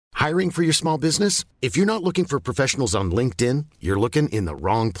Hiring for your small business? If you're not looking for professionals on LinkedIn, you're looking in the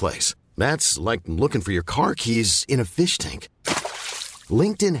wrong place. That's like looking for your car keys in a fish tank.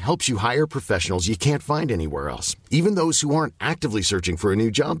 LinkedIn helps you hire professionals you can't find anywhere else, even those who aren't actively searching for a new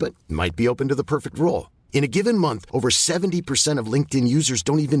job but might be open to the perfect role. In a given month, over 70% of LinkedIn users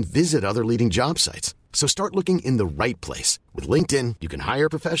don't even visit other leading job sites. So start looking in the right place. With LinkedIn, you can hire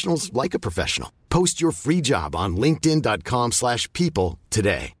professionals like a professional. Post your free job on linkedin.com/people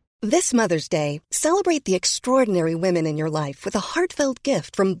today. This Mother's Day, celebrate the extraordinary women in your life with a heartfelt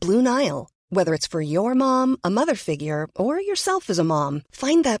gift from Blue Nile. Whether it's for your mom, a mother figure, or yourself as a mom,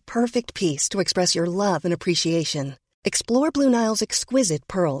 find that perfect piece to express your love and appreciation. Explore Blue Nile's exquisite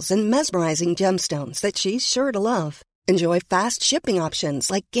pearls and mesmerizing gemstones that she's sure to love. Enjoy fast shipping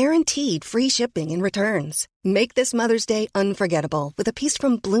options like guaranteed free shipping and returns. Make this Mother's Day unforgettable with a piece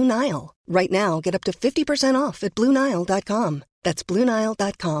from Blue Nile. Right now, get up to 50% off at BlueNile.com. That's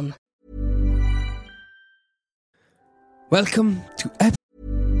BlueNile.com. Welcome to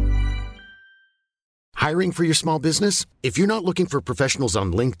Hiring for your small business? If you're not looking for professionals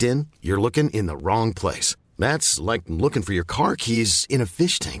on LinkedIn, you're looking in the wrong place. That's like looking for your car keys in a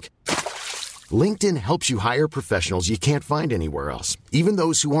fish tank. LinkedIn helps you hire professionals you can't find anywhere else, even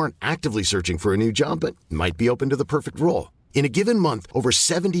those who aren't actively searching for a new job but might be open to the perfect role. In a given month, over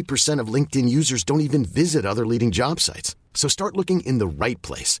 70% of LinkedIn users don't even visit other leading job sites. So start looking in the right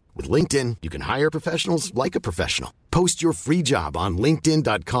place. With LinkedIn, you can hire professionals like a professional. Post your free job on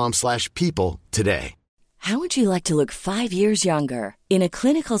linkedin.com/people today. How would you like to look 5 years younger? In a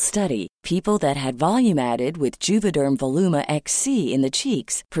clinical study, people that had volume added with Juvederm Voluma XC in the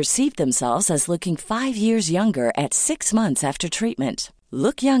cheeks perceived themselves as looking 5 years younger at 6 months after treatment.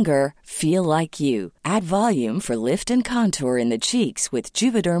 Look younger, feel like you. Add volume for lift and contour in the cheeks with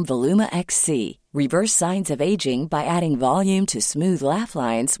Juvederm Voluma XC. Reverse signs of aging by adding volume to smooth laugh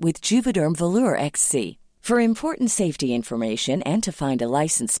lines with Juvederm Volure XC. For important safety information and to find a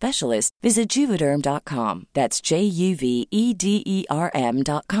licensed specialist, visit Juvederm.com. That's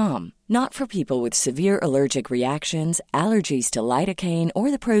JUVEDERM.com. Not for people with severe allergic reactions, allergies to lidocaine, or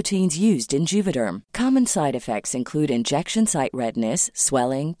the proteins used in Juvederm. Common side effects include injection site redness,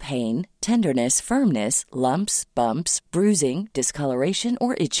 swelling, pain, tenderness, firmness, lumps, bumps, bruising, discoloration,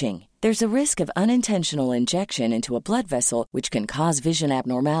 or itching. There's a risk of unintentional injection into a blood vessel, which can cause vision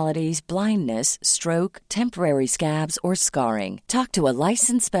abnormalities, blindness, stroke, temporary scabs, or scarring. Talk to a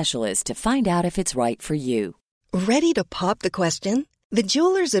licensed specialist to find out if it's right for you. Ready to pop the question? The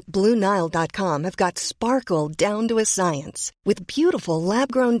jewelers at BlueNile.com have got sparkle down to a science with beautiful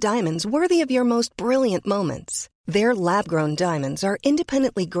lab-grown diamonds worthy of your most brilliant moments. Their lab-grown diamonds are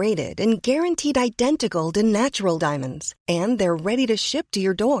independently graded and guaranteed identical to natural diamonds, and they're ready to ship to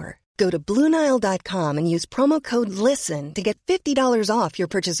your door. Go to BlueNile.com and use promo code LISTEN to get $50 off your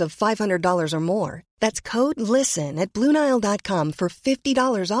purchase of $500 or more. That's code LISTEN at BlueNile.com for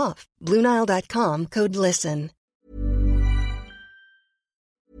 $50 off. BlueNile.com, code LISTEN.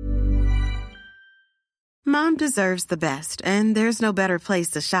 Mom deserves the best, and there's no better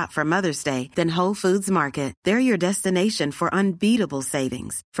place to shop for Mother's Day than Whole Foods Market. They're your destination for unbeatable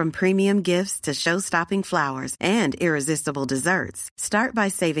savings, from premium gifts to show-stopping flowers and irresistible desserts. Start by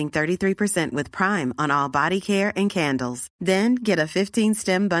saving 33% with Prime on all body care and candles. Then get a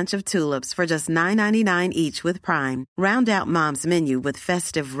 15-stem bunch of tulips for just $9.99 each with Prime. Round out Mom's menu with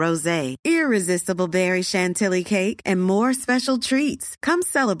festive rosé, irresistible berry chantilly cake, and more special treats. Come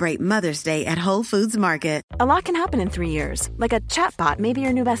celebrate Mother's Day at Whole Foods Market. A lot can happen in 3 years, like a chatbot may be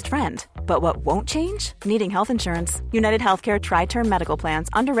your new best friend. But what won't change? Needing health insurance. United Healthcare Tri-Term Medical Plans,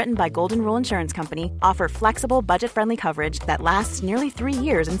 underwritten by Golden Rule Insurance Company, offer flexible, budget-friendly coverage that lasts nearly 3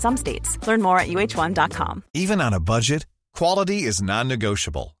 years in some states. Learn more at UH1.com. Even on a budget, quality is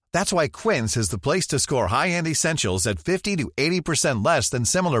non-negotiable. That's why Quince is the place to score high-end essentials at 50 to 80% less than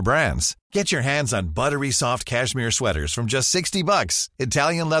similar brands. Get your hands on buttery soft cashmere sweaters from just $60,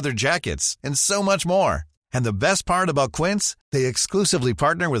 Italian leather jackets, and so much more. And the best part about Quince, they exclusively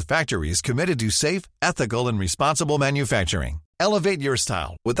partner with factories committed to safe, ethical, and responsible manufacturing. Elevate your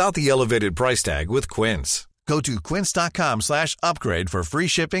style without the elevated price tag with Quince. Go to quince.com/upgrade for free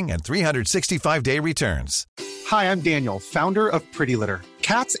shipping and 365-day returns. Hi, I'm Daniel, founder of Pretty Litter.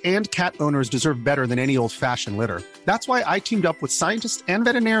 Cats and cat owners deserve better than any old-fashioned litter. That's why I teamed up with scientists and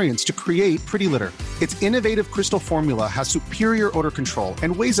veterinarians to create Pretty Litter. Its innovative crystal formula has superior odor control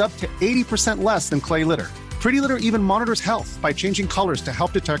and weighs up to 80% less than clay litter. Pretty Litter even monitors health by changing colors to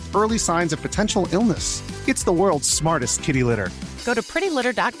help detect early signs of potential illness. It's the world's smartest kitty litter. Go to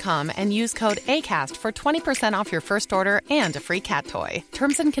prettylitter.com and use code ACAST for 20% off your first order and a free cat toy.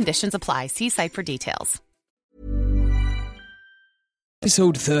 Terms and conditions apply. See site for details.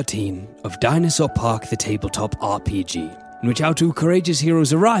 Episode 13 of Dinosaur Park the Tabletop RPG, in which our two courageous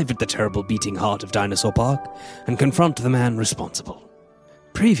heroes arrive at the terrible beating heart of Dinosaur Park and confront the man responsible.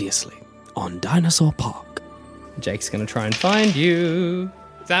 Previously on Dinosaur Park. Jake's gonna try and find you.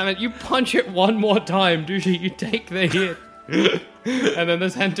 Damn it, you punch it one more time, Dusha, you take the hit. And then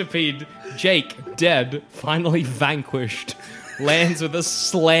the centipede, Jake, dead, finally vanquished, lands with a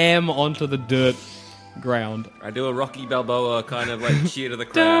slam onto the dirt ground. I do a Rocky Balboa kind of like cheer to the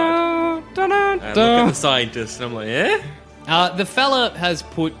crowd. And look at the scientist and I'm like, eh? The fella has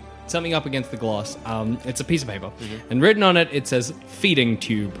put something up against the glass. It's a piece of paper. And written on it, it says feeding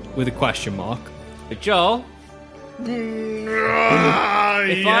tube with a question mark. But Joel, if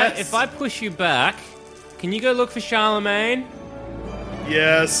I push you back, can you go look for Charlemagne?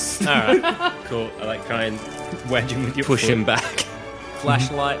 Yes. Alright, cool. I like try and Wedge him with your push foot. him back.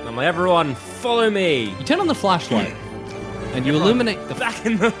 Flashlight. I'm like, everyone, follow me. You turn on the flashlight. And you illuminate the... Back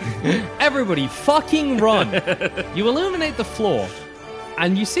in the... Everybody fucking run. You illuminate the floor.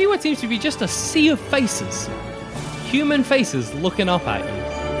 And you see what seems to be just a sea of faces. Human faces looking up at you.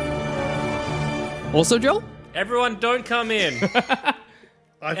 Also, Joel? Everyone, don't come in.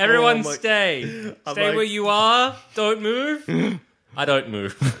 I Everyone, follow, stay. I'm Stay like- where you are. Don't move. I don't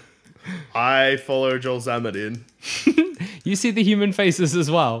move. I follow Joel Zammett in. You see the human faces as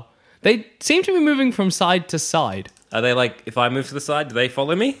well. They seem to be moving from side to side. Are they like, if I move to the side, do they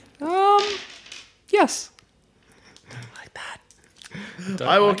follow me? Yes. Like that.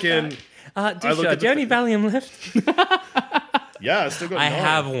 I walk in. Disha, look do at you have any Valium left? Yeah, I still got I 9.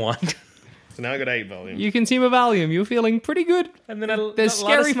 have one. So now I got 8 volume. You consume a Valium. You're feeling pretty good. And then There's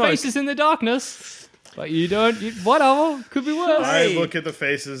scary faces in the darkness. But you don't... whatever. Could be worse. I look at the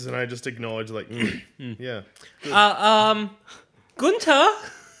faces and I just acknowledge, like, yeah. Gunter?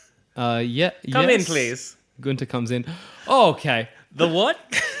 Yeah. Come in, yes. please. Gunter comes in. Oh, okay. The what?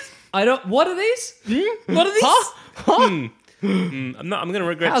 I don't... What are these? What are these? Huh? I'm going to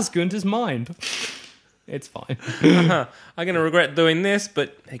regret... How's Gunter's mind? It's fine. I'm going to regret doing this,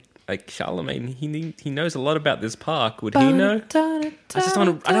 but... Like Charlemagne, he knows a lot about this park. Would he know? I don't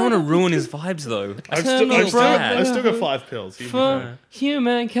want to ruin his vibes though. I still got 5 pills. For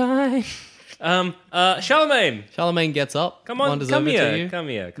humankind. Charlemagne, Charlemagne gets up. come on, wanders come over to here, you. come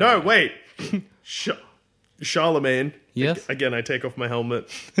here. No, wait. Charlemagne. Yes? Again, I take off my helmet.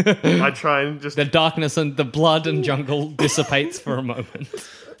 I try and just... The darkness and the blood and jungle dissipates for a moment.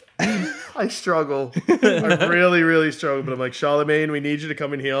 I struggle. I really, really struggle. But I'm like, Charlemagne, we need you to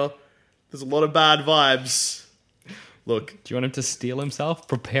come in here. There's a lot of bad vibes. Look. Do you want him to steal himself?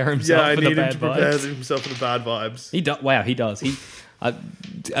 Prepare himself Yeah, I for need the him bad to prepare vibes? himself for the bad vibes. He does. Wow, he does.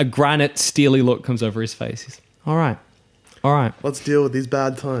 A granite, steely look comes over his face. He's, all right. Let's deal with these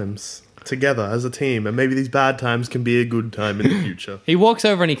bad times together as a team. And maybe these bad times can be a good time in the future. He walks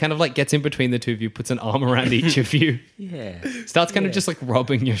over and he kind of like gets in between the two of you, puts an arm around each of you. Yeah, Starts kind of just like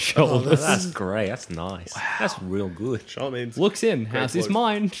rubbing your shoulders. that's great. That's nice. Wow. That's real good. Charlemagne's... Looks in. How's his voice.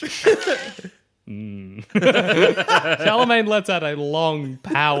 mind? Charlemagne lets out a long,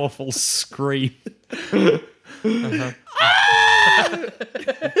 powerful scream.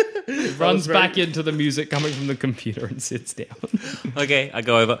 Runs back into the music coming from the computer and sits down. Okay, I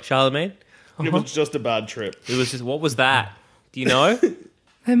go over. Charlemagne, It was just a bad trip. it was just. What was that? Do you know?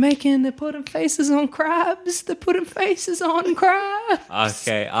 They're putting faces on crabs. They're putting faces on crabs.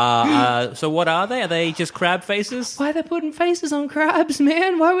 Okay. So what are they? Are they just crab faces? Why are they putting faces on crabs,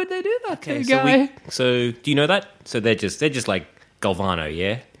 man? Why would they do that to a guy? So do you know that? So they're just like Galvano,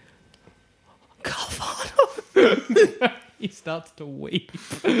 yeah. Galvano. He starts to weep.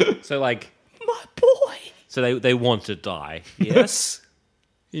 So like, My boy. so they want to die. Yes.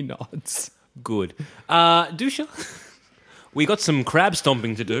 He nods. Good. Dusha, we got some crab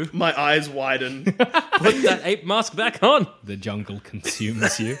stomping to do. My eyes widen. Put that ape mask back on. The jungle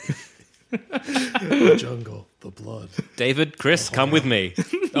consumes you. The jungle, the blood. David, Chris, come with me.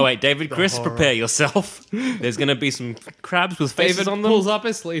 Oh wait, David, Chris, prepare yourself. There's going to be some crabs with faces David on them. pulls up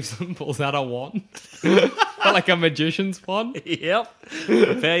his sleeves and pulls out a wand. Like a magician's wand. Yep.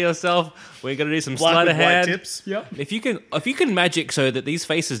 Prepare yourself. We're going to do some Black sleight with of white hand. tips. Yep. If you can magic so that these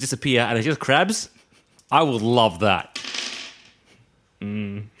faces disappear and it's just crabs, I will love that.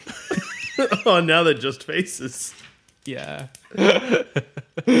 Oh, now they're just faces. Yeah.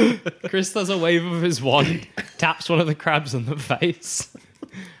 Chris does a wave of his wand, taps one of the crabs on the face.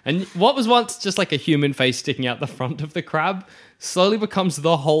 And what was once just like a human face sticking out the front of the crab slowly becomes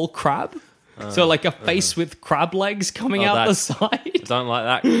the whole crab. So like a face with crab legs coming out the side. Don't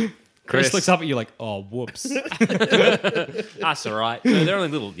like that. Chris looks up at you like, oh, whoops. That's all right. So they're only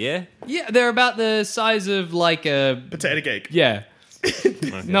little, yeah? Yeah, they're about the size of like a... Potato cake. Yeah.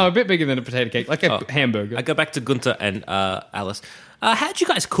 No, a bit bigger than a potato cake, like a hamburger. I go back to Gunther and Alice. How'd you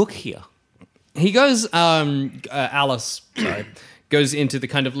guys cook here? He goes, Alice, sorry, goes into the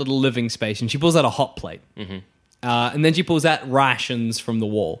kind of little living space, and she pulls out a hot plate. Mm-hmm. And then she pulls out rations from the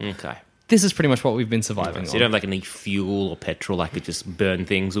wall. Okay. This is pretty much what we've been surviving on. So you don't have any fuel or petrol I could just burn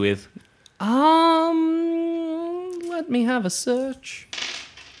things with? Let me have a search.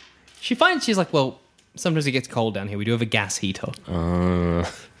 She's like, well, sometimes it gets cold down here. We do have a gas heater.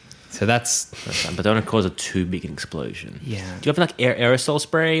 So that's but don't cause a too big an explosion. Yeah. Do you have like aerosol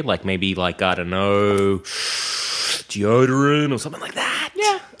spray? Like maybe like, I don't know, deodorant or something like that?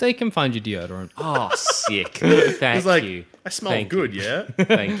 Yeah, they can find you deodorant. Oh, sick. Thank you. I smell Thank good, you. yeah?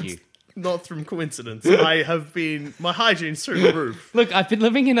 Thank you. Not from coincidence. My hygiene's through the roof. Look, I've been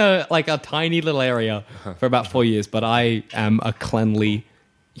living in a tiny little area for about 4 years, but I am a cleanly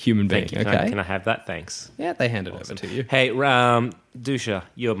human being. Thank you. Okay, Can I have that? Thanks. Yeah, they hand it over to you. Hey, Dusha,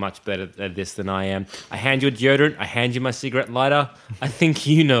 you're much better at this than I am. I hand you a deodorant. I hand you my cigarette lighter. I think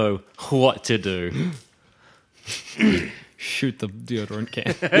you know what to do. Shoot the deodorant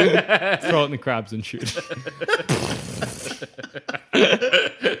can. Throw it in the crabs and shoot.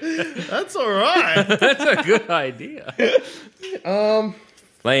 That's all right. That's a good idea.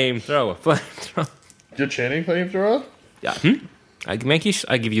 Flamethrower. You're chanting flamethrower? Yeah. I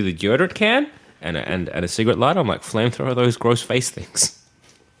give you the deodorant can and a cigarette lighter. I'm like, flamethrower those gross face things.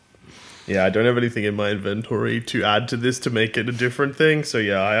 Yeah, I don't have anything in my inventory to add to this to make it a different thing, so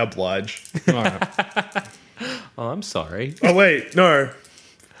yeah, I oblige. All right. Oh, I'm sorry. Oh, wait, no.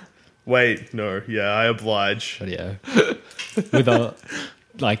 Yeah, I oblige. But yeah. With a,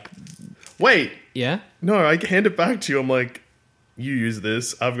 Wait. Yeah? No, I hand it back to you. I'm like, you use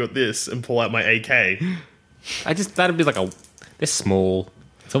this, I've got this, and pull out my AK. That'd be like they're small.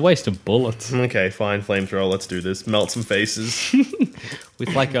 It's a waste of bullets. Okay, fine, flamethrower, let's do this. Melt some faces.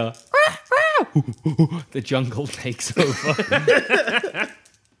 With like a... the jungle takes over.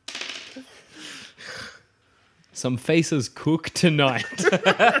 Some faces cook tonight.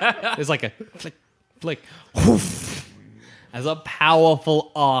 There's like a flick, whoof, as a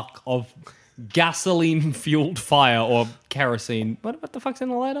powerful arc of gasoline-fueled fire or kerosene. What the fuck's in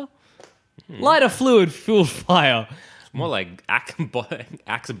the lighter? Lighter fluid-fueled fire. It's more like Axe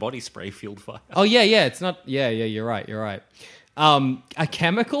body spray fueled fire. Oh, yeah, it's not... Yeah, you're right. A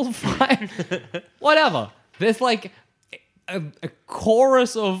chemical fire? Whatever. There's like a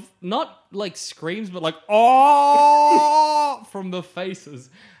chorus of not like screams, but like oh from the faces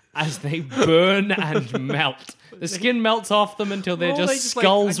as they burn and melt. The skin melts off them until they're just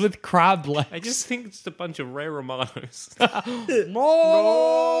skulls with crab legs. I just think it's a bunch of Ray Romanos.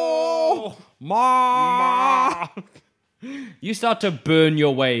 No! Ma! You start to burn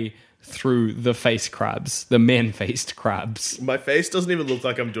your way through the face crabs, the man-faced crabs. My face doesn't even look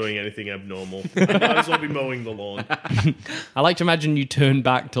like I'm doing anything abnormal. I might as well be mowing the lawn. I like to imagine you turn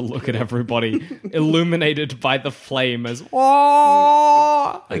back to look at everybody, illuminated by the flame as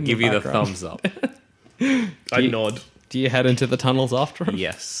oh! I give you the thumbs up. I nod. Do you head into the tunnels after him?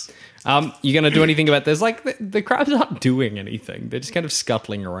 Yes. You gonna do anything about this? Like the crabs aren't doing anything; they're just kind of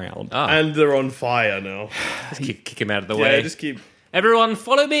scuttling around. Oh. And they're on fire now. Just kick him out of the way. Yeah, just keep. Everyone,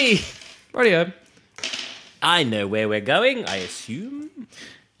 follow me. Radio. I know where we're going, I assume.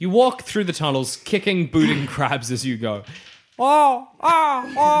 You walk through the tunnels, kicking, booting crabs as you go. They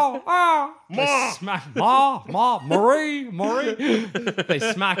smack, Marie. They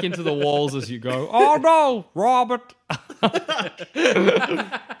smack into the walls as you go. Oh no, Robert.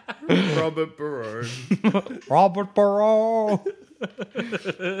 Robert Barone. Robert Barone.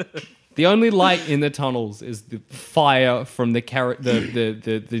 The only light in the tunnels is the fire from the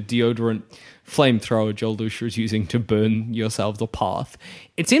deodorant flamethrower Joel Dusha is using to burn yourselves a path.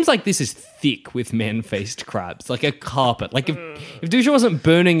 It seems like this is thick with man-faced crabs, like a carpet. Like if Dusha wasn't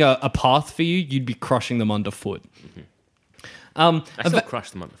burning a path for you, you'd be crushing them underfoot. I still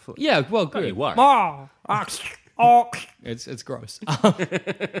crush them underfoot. Yeah, well, good. You worry. It's gross.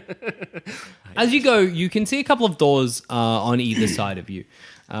 As you go, you can see a couple of doors on either side of you.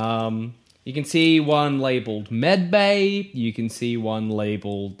 You can see one labeled Med Bay. You can see one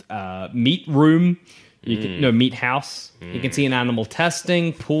labeled Meat Room. Meat House. You can see an animal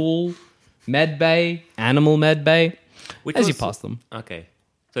testing, pool, Med Bay, Animal Med Bay. As you pass them. Okay.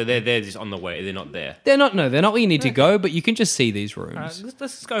 So they're just on the way. They're not there. They're not where you need to go, but you can just see these rooms. Let's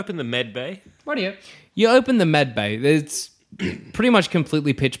just go open the Med Bay. Rightio. You open the Med Bay. It's pretty much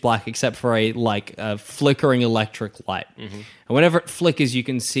completely pitch black except for a flickering electric light. Mm-hmm. And whenever it flickers, you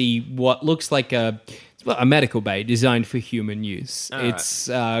can see what looks like it's a medical bay designed for human use. It's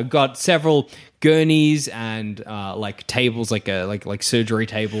got several gurneys and like tables, like surgery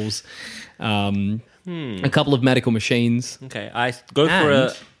tables. A couple of medical machines. Okay, I go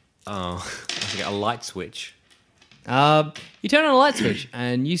for a light switch. You turn on a light switch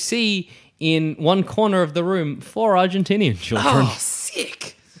and you see in one corner of the room 4 Argentinian children. Oh,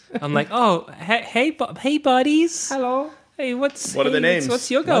 sick! I'm like, hey, buddies. Hello. Hey, What are their names? What's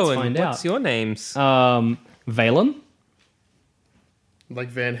your Let's going? find What's out. your names? Valen. Like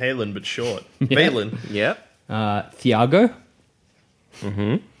Van Halen, but short. Valen. Yep. Thiago.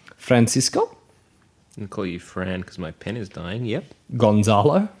 Francisco. I'll call you Fran because my pen is dying. Yep.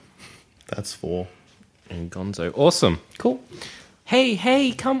 Gonzalo. That's 4. And Gonzo. Awesome. Cool.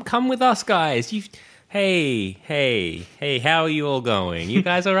 Hey, come with us, guys. Hey, how are you all going? You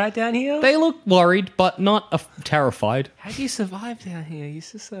guys all right down here? They look worried, but not terrified. How do you survive down here? You're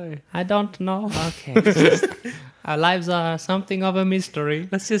so... I don't know. Okay. Our lives are something of a mystery.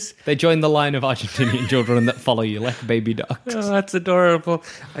 Let's just... They join the line of Argentinian children that follow you like baby ducks. Oh, that's adorable.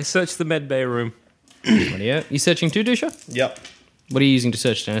 I searched the med bay room. What are you searching too, Dusha? Yep. What are you using to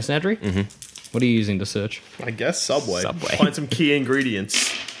search, Dennis Nedry? Mm-hmm. What are you using to search? I guess Subway. Subway. Find some key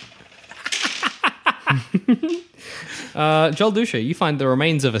ingredients. Joel Dusha, you find the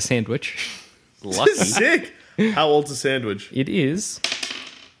remains of a sandwich. Lucky. Sick. How old's a sandwich? It is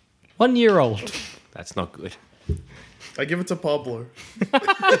 1 year old. That's not good. I give it to Pablo.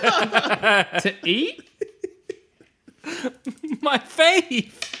 To eat? My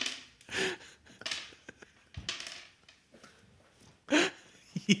fave.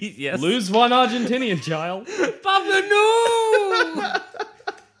 Yes. Lose one Argentinian child. Pablo, no!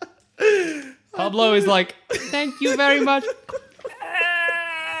 Pablo is like, thank you very much.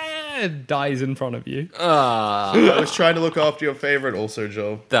 Dies in front of you. I was trying to look after your favorite also,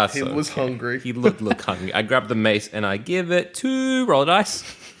 Joe. He was hungry. He looked hungry. I grab the mace and I give it 2 roll dice.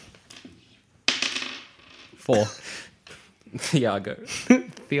 4.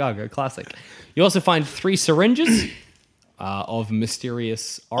 Thiago, classic. You also find 3 syringes of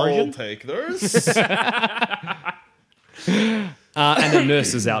mysterious origin. I'll take those. And a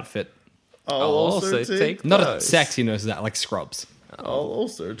nurse's outfit. I'll also take Not a those. sexy nurse's outfit, like scrubs. I'll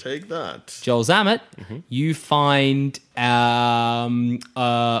also take that. Joel Zammett, you find a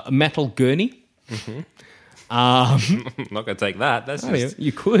metal gurney. I'm not going to take that. That's just...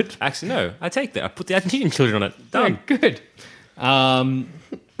 You could. Actually, no. I take that. I put the Argentinian children on it. Done. Yeah, good.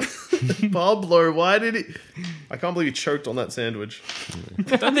 Pablo, why did he... I can't believe he choked on that sandwich.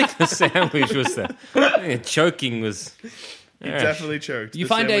 I don't think the sandwich was there. I think the choking was... He definitely choked. You The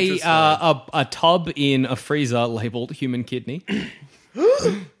find sandwich is fine. a tub in a freezer labeled human kidney.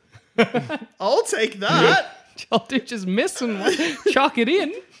 I'll take that. Joel dude just missing one. Chuck it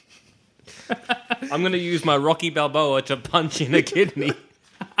in. I'm going to use my Rocky Balboa to punch in a kidney.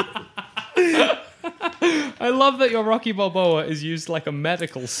 I love that your Rocky Balboa is used like a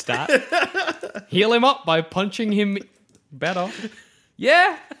medical stat. Heal him up by punching him better.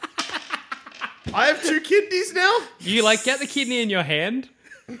 Yeah. I have 2 kidneys now? You like get the kidney in your hand,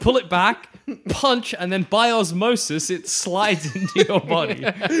 pull it back, punch, and then by osmosis it slides into your body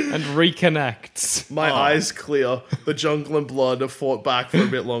and reconnects. My eyes clear. The jungle and blood have fought back for a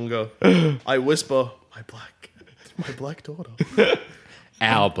bit longer. I whisper, my black daughter.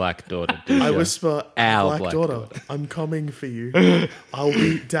 Our black daughter. I whisper, Our black daughter, I'm coming for you.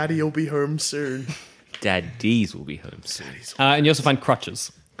 Daddy will be home soon. Daddies will be home soon. And you also find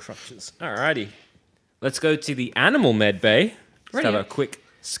crutches. Crutches. Alrighty. Let's go to the animal med bay. Let's have a quick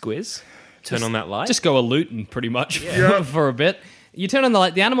squiz. Turn on that light. Just go a lootin' pretty much for a bit. You turn on the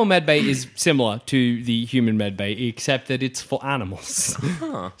light. The animal med bay is similar to the human med bay, except that it's for animals.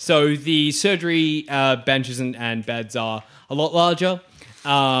 So the surgery benches and beds are a lot larger.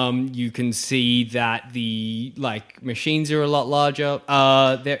 You can see that the machines are a lot larger.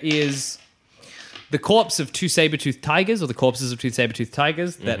 There is the corpse of 2 saber-toothed tigers, or the corpses of 2 saber-toothed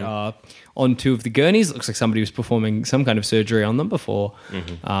tigers that are on 2 of the gurneys. It looks like somebody was performing some kind of surgery on them before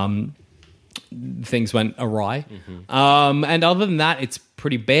things went awry. And other than that, it's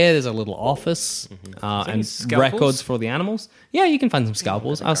pretty bare. There's a little office and scalpels? records for the animals. Yeah, you can find some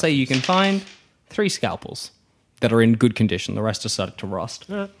scalpels. I'll say you can find 3 scalpels that are in good condition. The rest are starting to rust.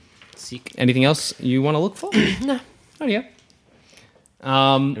 Sick. Anything else you want to look for? No. Oh, yeah.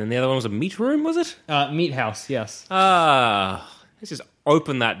 And then the other one was a meat room, was it? Meat house, yes. Let's just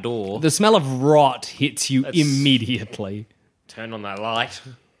open that door. The smell of rot hits you immediately. Turn on that light.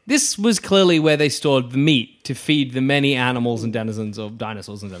 This was clearly where they stored the meat to feed the many animals and denizens of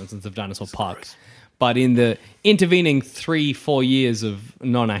dinosaurs and denizens of Dinosaur Park. But in the intervening 3-4 years of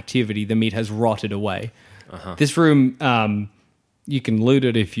non-activity, the meat has rotted away. This room, you can loot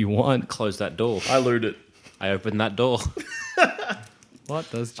it if you want. Close that door. I loot it. I open that door. What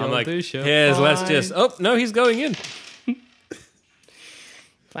does Joel I'm like, Dusha yes, let's find? just... Oh, no, he's going in.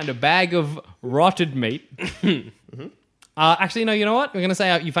 Find a bag of rotted meat. Actually, no, you know what? We're going to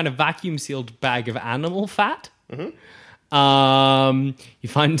say you find a vacuum-sealed bag of animal fat. You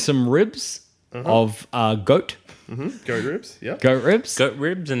find some ribs of goat. Goat ribs, yeah. Goat ribs. Goat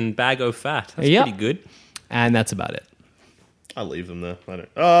ribs and bag o' fat. That's Yep. pretty good. And that's about it. I leave them there. I don't.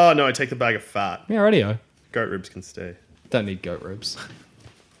 Oh, no, I take the bag of fat. Yeah, radio. Goat ribs can stay. Don't need goat ribs.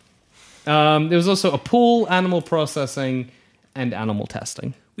 There was also a pool, animal processing, and animal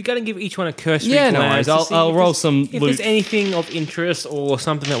testing. We got to give each one a cursory Yeah, no glance worries. to see I'll if roll there's- some If loot. there's anything of interest or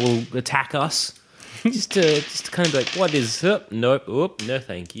something that will attack us, just to kind of be like, what is... nope. No,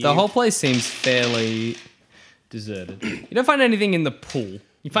 thank you. The whole place seems fairly deserted. You don't find anything in the pool.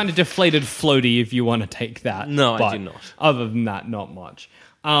 You find a deflated floaty if you want to take that. No, I but do not. Other than that, not much.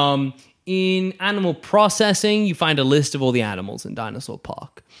 In animal processing, you find a list of all the animals in Dinosaur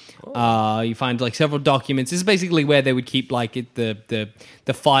Park. You find like several documents. This is basically where they would keep like the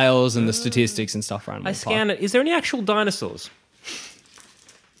files and the statistics and stuff around. I scan it. Is there any actual dinosaurs?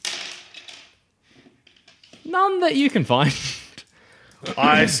 None that you can find.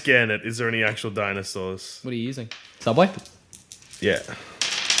 I scan it. Is there any actual dinosaurs? What are you using? Subway? Yeah.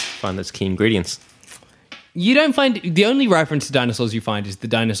 Find those key ingredients. You don't find... The only reference to dinosaurs you find is the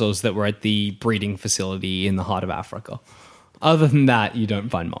dinosaurs that were at the breeding facility in the heart of Africa. Other than that, you don't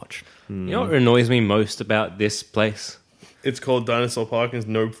find much. You know what annoys me most about this place? It's called Dinosaur Park and there's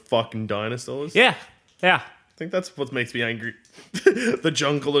no fucking dinosaurs. Yeah. I think that's what makes me angry. The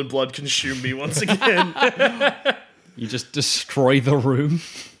jungle and blood consume me once again. You just destroy the room.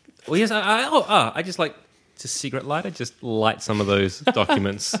 Well, yes, I just like... Just cigarette lighter, just light some of those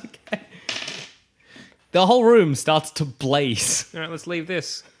documents. The whole room starts to blaze. All right, let's leave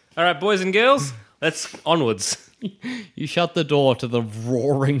this. All right, boys and girls, let's onwards. You shut the door to the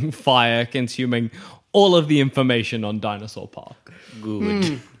roaring fire, consuming all of the information on Dinosaur Park.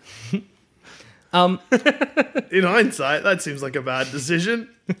 Good. In hindsight, that seems like a bad decision.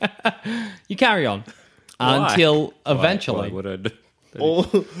 You carry on until eventually... Why would I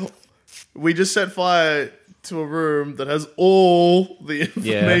do- We just set fire to a room that has all the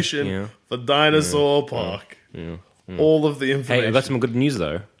information for Dinosaur Park. All of the information. Hey, I got some good news,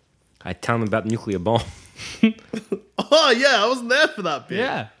 though. I tell them about the nuclear bomb. Oh, yeah, I wasn't there for that bit.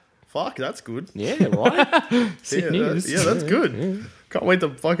 Yeah. Fuck, that's good. Yeah, right? Sick news. That's good. Can't wait to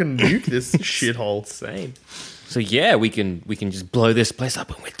fucking nuke this shithole. Same. So, yeah, we can just blow this place up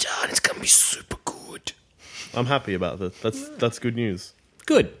and we're done. It's going to be super good. I'm happy about this. That's good news.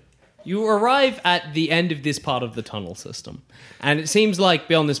 Good. You arrive at the end of this part of the tunnel system, and it seems like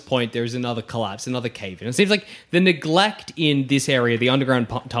beyond this point there is another collapse, another cave-in. It seems like the neglect in this area, the underground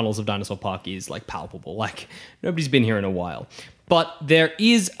tunnels of Dinosaur Park, is like palpable. Like nobody's been here in a while. But there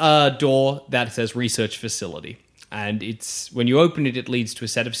is a door that says research facility, and it's when you open it, it leads to a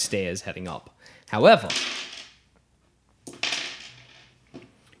set of stairs heading up. However,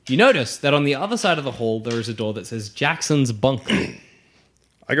 you notice that on the other side of the hall there is a door that says Jackson's Bunker.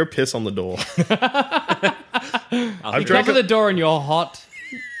 I go piss on the door. You cover the door in your hot,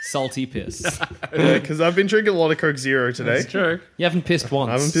 salty piss. Because I've been drinking a lot of Coke Zero today. That's true. You haven't pissed once.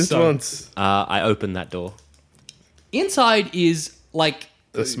 I haven't pissed once. I opened that door. Inside is like,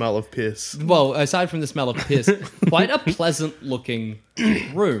 The smell of piss. well, aside from the smell of piss, quite a pleasant looking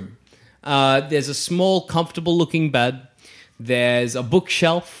room. There's a small, comfortable looking bed. There's a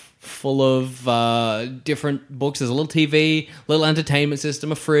bookshelf full of different books. There's a little TV, little entertainment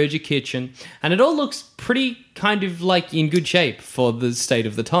system, a fridge, a kitchen, and it all looks pretty kind of like in good shape for the state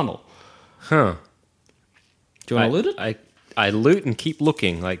of the tunnel. Huh. Do you want to loot it? I loot and keep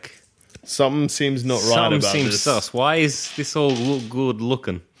looking. Like Something seems not right something about seems this. sus. Why is this all good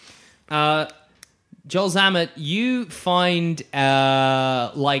looking? Joel Zammett, you find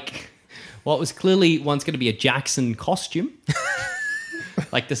like what was clearly once going to be a Jackson costume.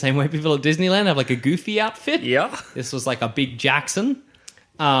 Like the same way people at Disneyland have like a Goofy outfit. Yeah. This was like a big Jackson.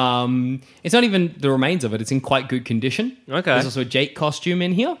 It's not even the remains of it. It's in quite good condition. Okay. There's also a Jake costume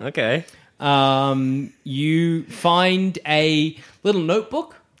in here. Okay. You find a little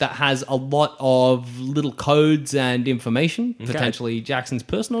notebook that has a lot of little codes and information. Okay. Potentially Jackson's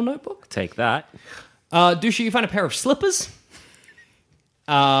personal notebook. Take that. Dusha, you find a pair of slippers.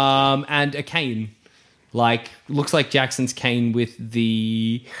 And a cane. Like, looks like Jackson's cane with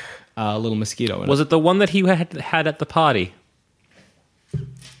the little mosquito in Was it the one that he had at the party?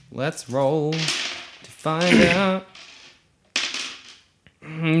 Let's roll to find out.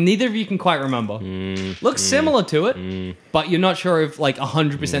 Neither of you can quite remember. Looks similar to it, but you're not sure if like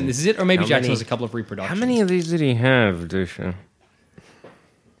 100% this is it, or maybe Jackson has a couple of reproductions. How many of these did he have, Dusha?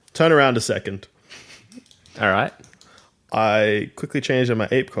 Turn around a second. All right. I quickly changed in my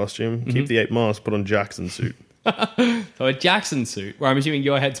ape costume, keep the ape mask, put on Jackson's suit. So a Jackson suit, where I'm assuming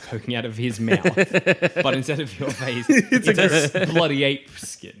your head's poking out of his mouth, but instead of your face, it's a bloody ape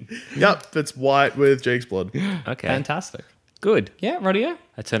skin. Yep, it's white with Jake's blood. Okay. Fantastic. Good. Yeah, radio.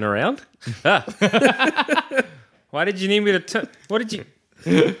 I turn around. Why did you need me to turn? What did you...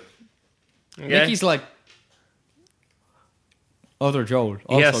 Okay. Mickey's like, other Joel,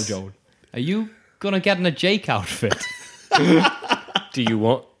 also Yes. Joel, are you gonna get in a Jake outfit? Do you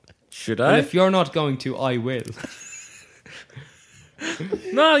want... Should And I? if you're not going to, I will.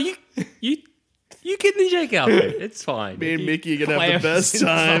 No, you get in the Jake outfit. It's fine. Me and Mickey are going to have the best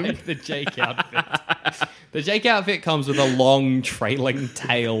time. The Jake outfit. The Jake outfit comes with a long trailing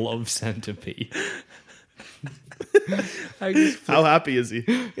tail of centipede. How happy is he?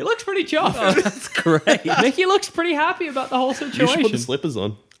 He looks pretty chuffed. Oh, that's great. Mickey looks pretty happy about the whole You situation. should put the slippers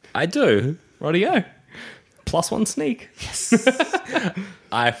on. I do. Rightio. +1 sneak.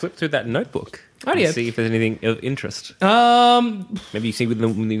 I flipped through that notebook. Oh, yeah. See if there's anything of interest. Maybe you see what the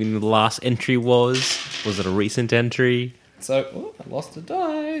last entry was. Was it a recent entry? So, I lost a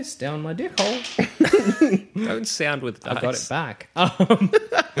dice down my dick hole. Don't sound with dice. I got it back.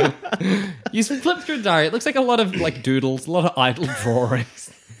 You flip through the diary. It looks like a lot of like doodles, a lot of idle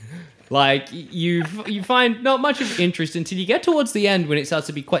drawings. Like you find not much of interest until you get towards the end when it starts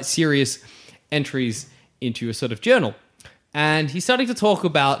to be quite serious entries into a sort of journal. And he's starting to talk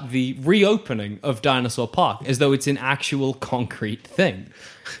about the reopening of Dinosaur Park as though it's an actual concrete thing.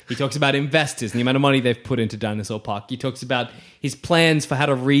 He talks about investors and the amount of money they've put into Dinosaur Park. He talks about his plans for how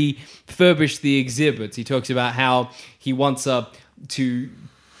to refurbish the exhibits. He talks about how he wants to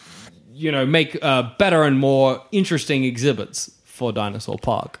make better and more interesting exhibits for Dinosaur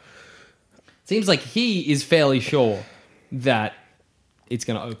Park. Seems like he is fairly sure that it's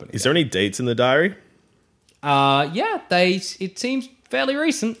going to open. Is there any dates in the diary? It seems fairly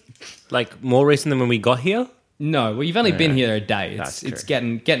recent. Like more recent than when we got here? No, well, you've only been here a day. That's It's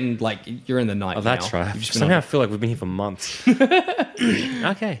true. getting like you're in the night. Oh, that's now. right. You've just been Somehow I on- feel like we've been here for months.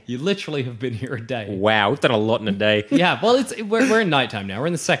 Okay. You literally have been here a day. Wow, we've done a lot in a day. Yeah, well, we're in nighttime now. We're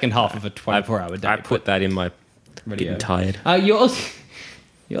in the second half of a 24-hour day. I put that in my getting tired. You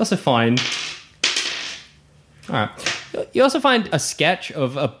also find. All right. You also find a sketch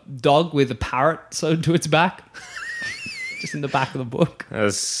of a dog with a parrot sewed to its back. Just in the back of the book.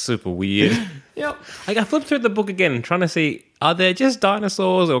 That's super weird. Yep. I flipped through the book again, trying to see, are there just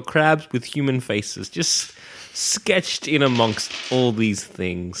dinosaurs or crabs with human faces? Just sketched in amongst all these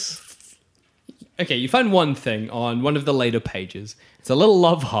things. Okay, you find one thing on one of the later pages. It's a little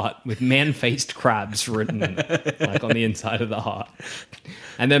love heart with man-faced crabs written in it, like on the inside of the heart.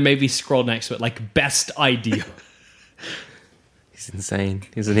 And then maybe scroll next to it, like, best idea. He's insane.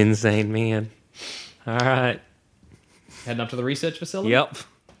 He's an insane man. All right. Heading up to the research facility? Yep.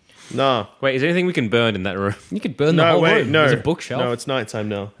 No. Wait, is there anything we can burn in that room? You could burn the whole room. No. There's a bookshelf. No, it's nighttime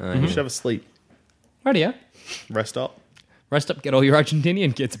now. You should have a sleep. Radio. Rest up. Rest up, get all your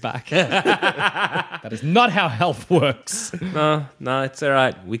Argentinian kids back. That is not how health works. No, it's all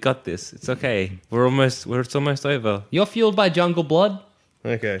right. We got this. It's okay. It's almost over. You're fueled by jungle blood.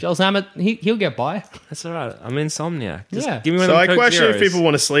 Okay. Joel Zammett, he'll get by. That's all right. I'm insomniac. Just Yeah. give me one So of I them Coke question if Zeros. people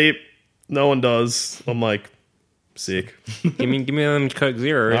want to sleep. No one does. I'm like, sick. give me one of them Coke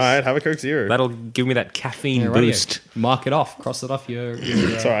Zeros. All right, have a Coke Zero. That'll give me that caffeine Radio. boost. Mark it off. Cross it off your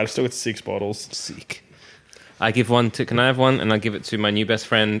It's all right. I still got 6 bottles. Sick. I give one to. Can I have one? And I give it to my new best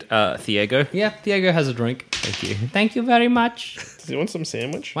friend, Thiago. Yeah, Diego has a drink. Thank you. Thank you very much. Does he want some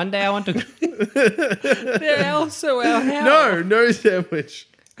sandwich? One day I want to. They're also our house. No sandwich.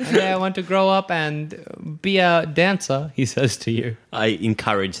 One day I want to grow up and be a dancer. He says to you. I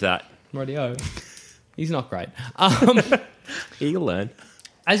encourage that. Radio. He's not great. You'll learn.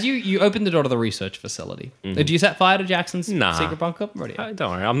 As you open the door to the research facility, do you set fire to Jackson's Nah. secret bunker? Radio.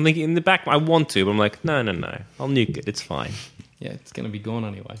 Don't worry. I'm thinking in the back. I want to, but I'm like, no. I'll nuke it. It's fine. Yeah, it's going to be gone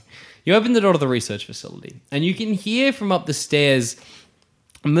anyway. You open the door to the research facility, and you can hear from up the stairs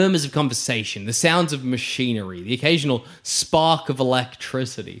murmurs of conversation, the sounds of machinery, the occasional spark of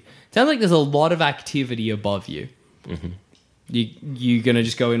electricity. Sounds like there's a lot of activity above you. Mm-hmm. You going to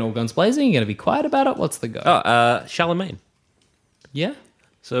just go in all guns blazing? You going to be quiet about it? What's the go? Charlemagne. Yeah?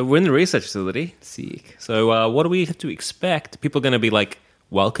 So we're in the research facility. Sick. So what do we have to expect? People are going to be like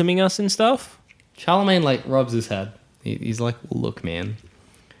welcoming us and stuff? Charlemagne like rubs his head. He's like, look, man.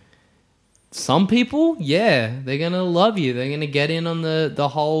 Some people, yeah, they're going to love you. They're going to get in on the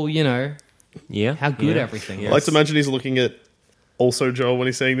whole, how good everything is. I like to imagine he's looking at also Joel when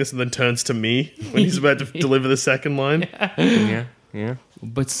he's saying this and then turns to me when he's about to deliver the second line. Yeah.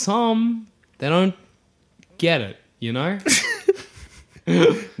 But some, they don't get it,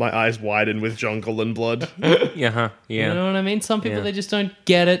 My eyes widen with jungle and blood. Yeah. You know what I mean? Some people, they just don't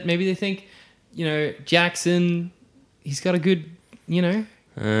get it. Maybe they think, Jackson, he's got a good, good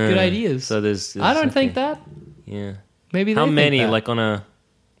ideas. So there's I don't think that. Yeah. Maybe how they many? think that. Like on a.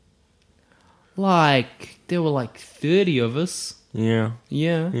 Like there were like 30 of us. Yeah.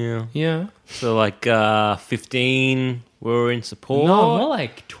 So like 15 were in support. No, more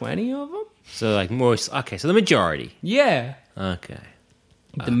like 20 of them. So like more. Okay, so the majority. Yeah. Okay.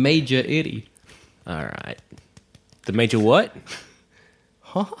 The major itty. All right. The major what?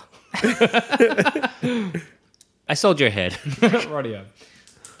 Huh? I sold your head. Rightio.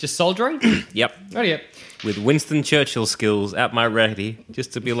 Just soldiering? Yep. Rightio. With Winston Churchill skills at my ready,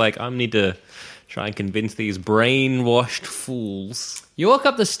 just to be like, I need to try and convince these brainwashed fools. You walk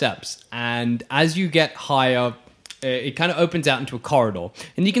up the steps, and as you get higher, it kind of opens out into a corridor.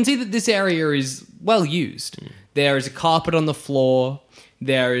 And you can see that this area is well used. There is a carpet on the floor.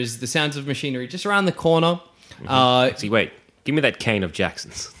 There is the sounds of machinery just around the corner. See, wait. Give me that cane of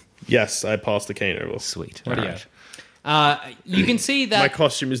Jackson's. Yes, I passed the cane over. Sweet. Right. You can see that... My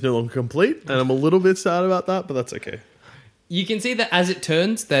costume is no longer complete, and I'm a little bit sad about that, but that's okay. You can see that as it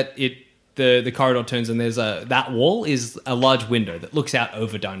turns, that the corridor turns, and there's that wall is a large window that looks out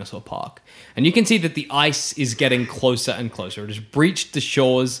over Dinosaur Park. And you can see that the ice is getting closer and closer. It has breached the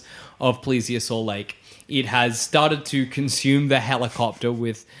shores of Plesiosaur Lake. It has started to consume the helicopter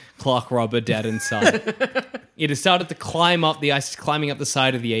with Clark Rubber dead inside. It has started to climb up, the ice is climbing up the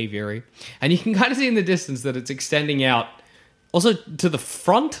side of the aviary. And you can kind of see in the distance that it's extending out also to the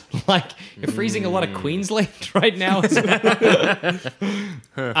front. Like, you're freezing a lot of Queensland right now as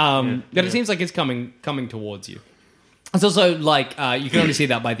well. But it seems like it's coming towards you. It's also like, you can only see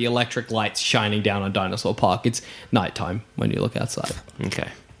that by the electric lights shining down on Dinosaur Park. It's nighttime when you look outside. Okay.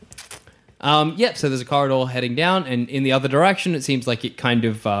 So there's a corridor heading down, and in the other direction, it seems like it kind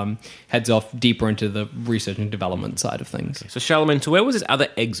of heads off deeper into the research and development side of things. Okay. So Charlemagne, to where was his other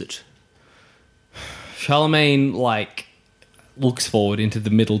exit? Charlemagne, looks forward into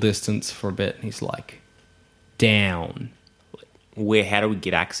the middle distance for a bit, and he's like, down. How do we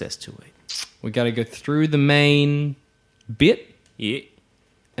get access to it? We got to go through the main bit. Yeah.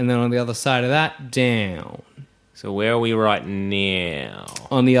 And then on the other side of that, down. So where are we right now?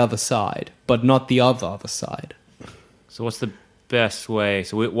 On the other side, but not the other side. So what's the best way?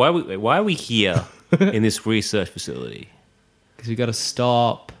 So why are we here in this research facility? Because we got to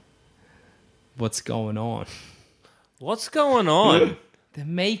stop what's going on. What's going on? They're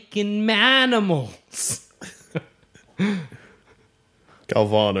making manimals.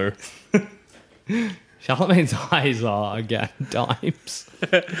 Galvano. Charlemagne's eyes are, again, dimes.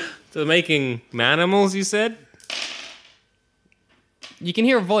 So they're making manimals, you said? You can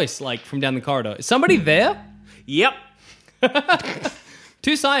hear a voice, from down the corridor. Is somebody there? Yep.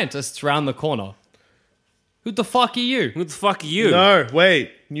 2 scientists round the corner. Who the fuck are you? Who the fuck are you? No,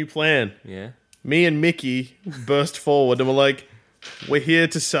 wait. New plan. Yeah. Me and Mickey burst forward and we're like, we're here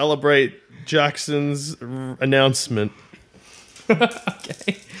to celebrate Jackson's announcement.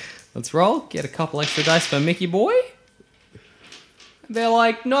 Okay. Let's roll. Get a couple extra dice for Mickey boy.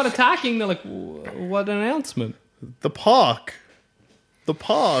 They're not attacking. They're like, what announcement? The park. The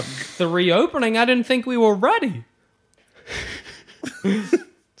park. The reopening? I didn't think we were ready.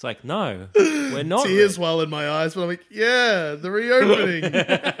 It's like, no, we're not. Tears well in my eyes, but I'm like, yeah, the reopening.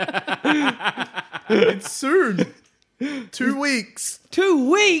 It's soon. 2 weeks. 2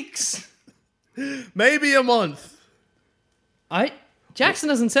 weeks? Maybe a month. Jackson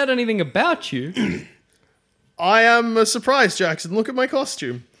hasn't said anything about you. I am surprised, Jackson. Look at my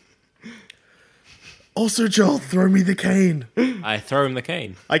costume. Also, Joel, throw me the cane. I throw him the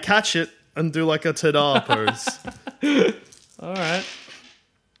cane. I catch it and do a ta-da pose. All right.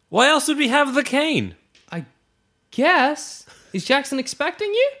 Why else would we have the cane? I guess. Is Jackson expecting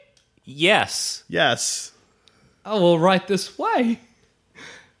you? Yes. Yes. Oh, well, right this way.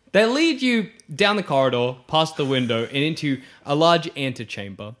 They lead you down the corridor, past the window, and into a large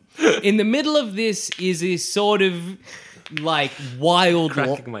antechamber. In the middle of this is a sort of wild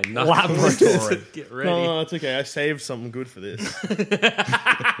laboratory. Get ready. No, it's okay. I saved something good for this.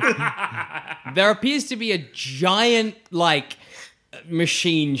 There appears to be a giant,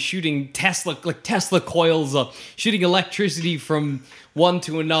 machine shooting Tesla coils up, shooting electricity from one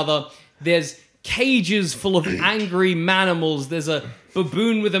to another. There's cages full of angry manimals. There's a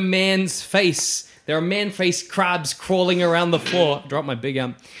baboon with a man's face. There are man-faced crabs crawling around the floor. Drop my big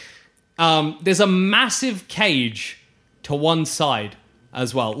amp. There's a massive cage to one side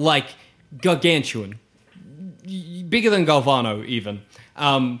as well, like gargantuan, bigger than Galvano even.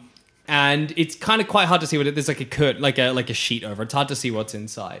 And it's kind of quite hard to see what it. There's like a sheet over. It's hard to see what's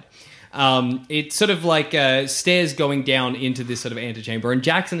inside. It's sort of like stairs going down into this sort of antechamber, and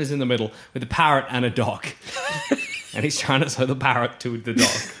Jackson is in the middle with a parrot and a dog, and he's trying to show the parrot to the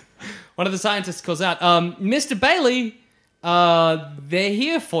dog. One of the scientists calls out, "Mr. Bailey, they're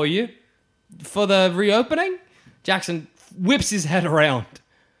here for you for the reopening." Jackson whips his head around.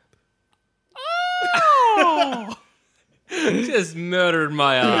 Oh! Just murdered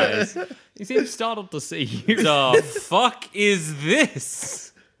my eyes. He seems startled to see you. The fuck is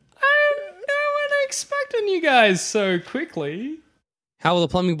this? I wasn't expecting you guys so quickly. How will the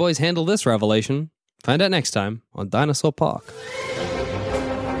Plumbing Boys handle this revelation? Find out next time on Dinosaur Park.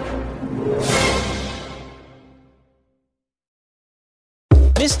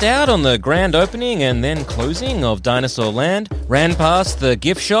 Missed out on the grand opening and then closing of Dinosaur Land? Ran past the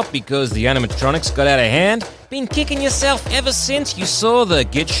gift shop because the animatronics got out of hand? Been kicking yourself ever since you saw the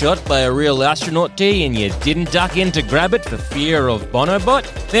Get Shot by a Real Astronaut tee and you didn't duck in to grab it for fear of Bonobot?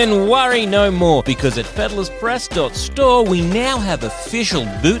 Then worry no more, because at peddlerspress.store we now have official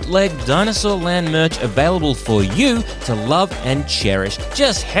bootleg Dinosaur Land merch available for you to love and cherish.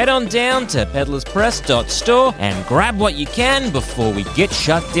 Just head on down to peddlerspress.store and grab what you can before we get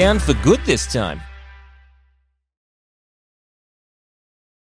shut down for good this time.